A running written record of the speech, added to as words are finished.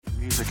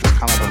music is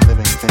kind of a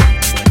living thing,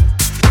 and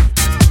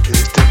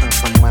it's different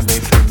from one day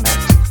to the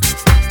next.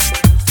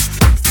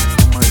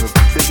 And one of the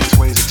biggest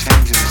ways it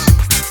changes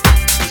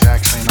is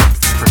actually not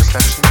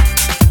perception.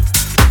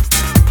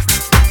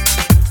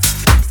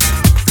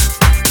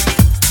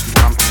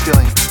 When I'm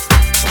feeling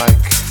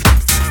like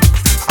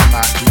I'm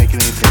not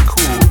making anything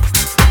cool,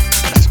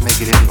 I just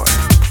make it anyway,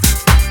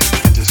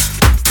 and just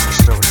push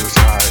it over to the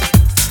side.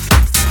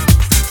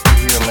 A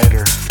year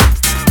later,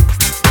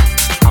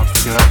 I'll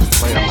pick it up and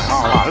play it. I'm like,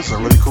 oh wow, this is a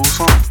really cool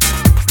song.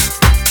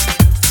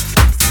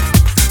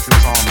 It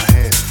was all in my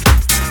head.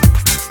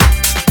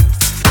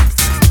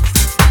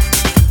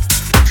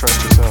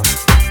 Trust yourself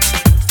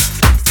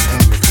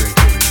and your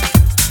creativity.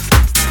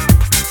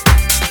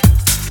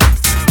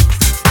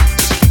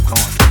 Just keep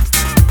going.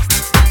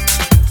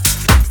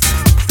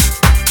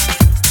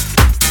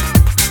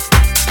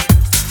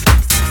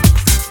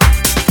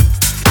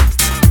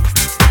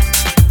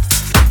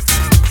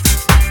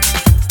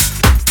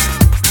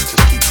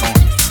 Just keep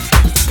going.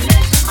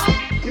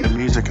 The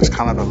music is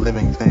kind of a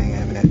living thing,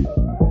 and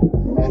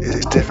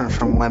it's different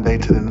from one day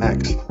to the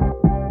next.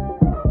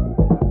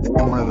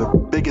 And one of the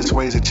biggest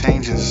ways it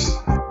changes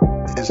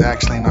is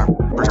actually in our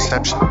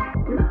perception.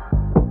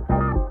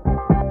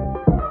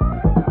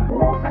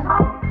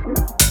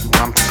 When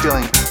I'm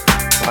feeling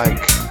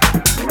like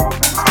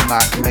I'm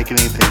not making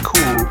anything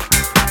cool,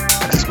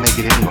 I just make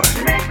it anyway,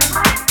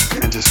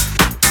 and just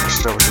push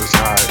it over to the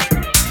side.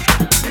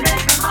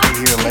 A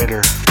year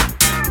later,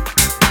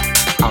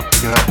 I'll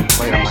pick it up and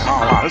play it. I'm like, oh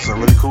wow, this is a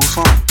really cool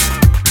song.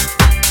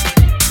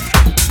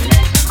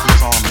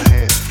 It's all in my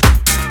head.